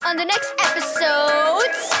on the next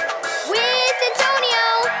epiSOWdes with Antonio.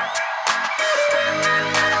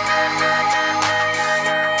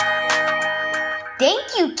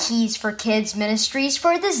 Thank you, Keys for Kids Ministries,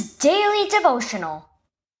 for this daily devotional.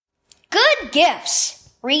 Good gifts.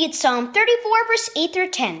 Read Psalm 34, verse 8 through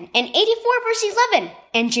 10, and 84, verse 11,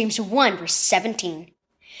 and James 1, verse 17.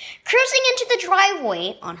 Cruising into the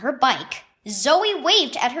driveway on her bike, Zoe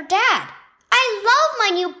waved at her dad. "I love my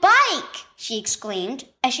new bike," she exclaimed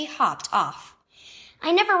as she hopped off.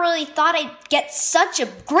 "I never really thought I'd get such a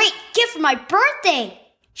great gift for my birthday."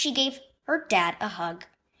 She gave her dad a hug.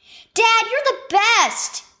 "Dad, you're the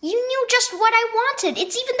best. You knew just what I wanted.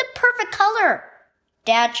 It's even the perfect color."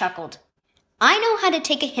 Dad chuckled. "I know how to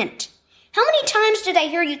take a hint. How many times did I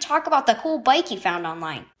hear you talk about the cool bike you found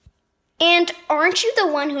online? And aren't you the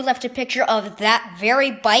one who left a picture of that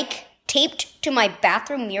very bike taped to my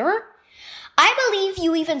bathroom mirror? I believe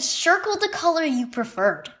you even circled the color you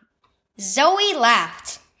preferred." Zoe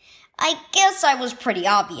laughed. "I guess I was pretty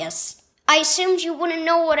obvious. I assumed you wouldn't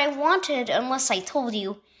know what I wanted unless I told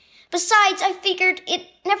you. Besides, I figured it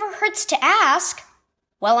never hurts to ask."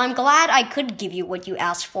 "Well, I'm glad I could give you what you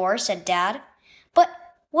asked for," said Dad. "But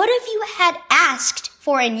what if you had asked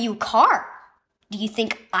for a new car? Do you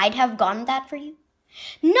think I'd have gotten that for you?"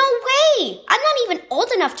 "No way! I'm not even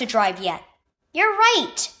old enough to drive yet." "You're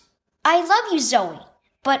right. I love you, Zoe,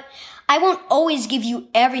 but I won't always give you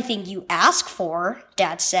everything you ask for,"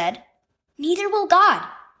 Dad said. "Neither will God.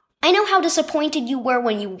 I know how disappointed you were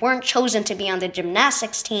when you weren't chosen to be on the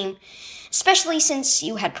gymnastics team, especially since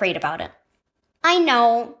you had prayed about it." "I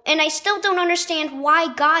know, and I still don't understand why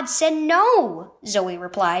God said no," Zoe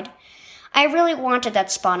replied. "I really wanted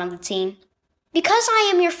that spot on the team. Because I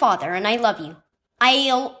am your father and I love you,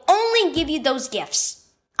 I'll only give you those gifts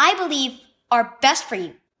I believe are best for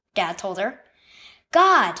you," Dad told her.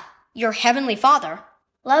 "God, your heavenly Father,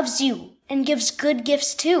 loves you and gives good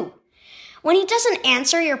gifts too. When he doesn't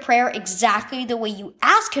answer your prayer exactly the way you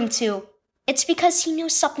ask him to, it's because he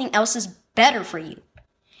knows something else is better for you."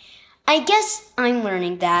 "I guess I'm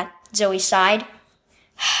learning that," Zoe sighed.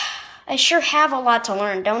 "I sure have a lot to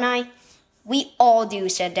learn, don't I?" "We all do,"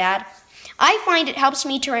 said Dad. "I find it helps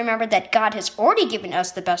me to remember that God has already given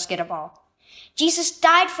us the best gift of all. Jesus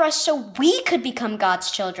died for us so we could become God's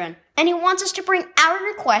children, and he wants us to bring our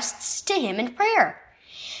requests to him in prayer.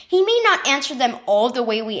 He may not answer them all the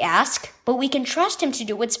way we ask, but we can trust him to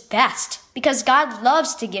do what's best, because God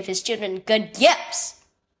loves to give his children good gifts.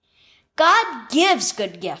 God gives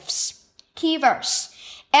good gifts. Key verse: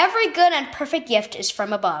 every good and perfect gift is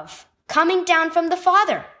from above, coming down from the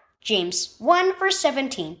Father. James 1, verse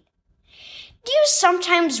 17. Do you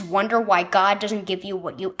sometimes wonder why God doesn't give you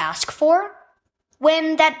what you ask for?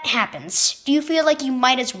 When that happens, do you feel like you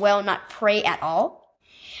might as well not pray at all?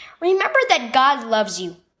 Remember that God loves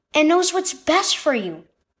you and knows what's best for you.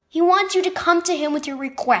 He wants you to come to him with your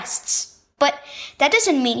requests, but that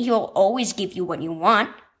doesn't mean he'll always give you what you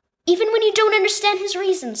want, even when you don't understand his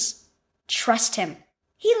reasons. Trust him.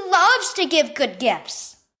 He loves to give good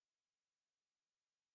gifts.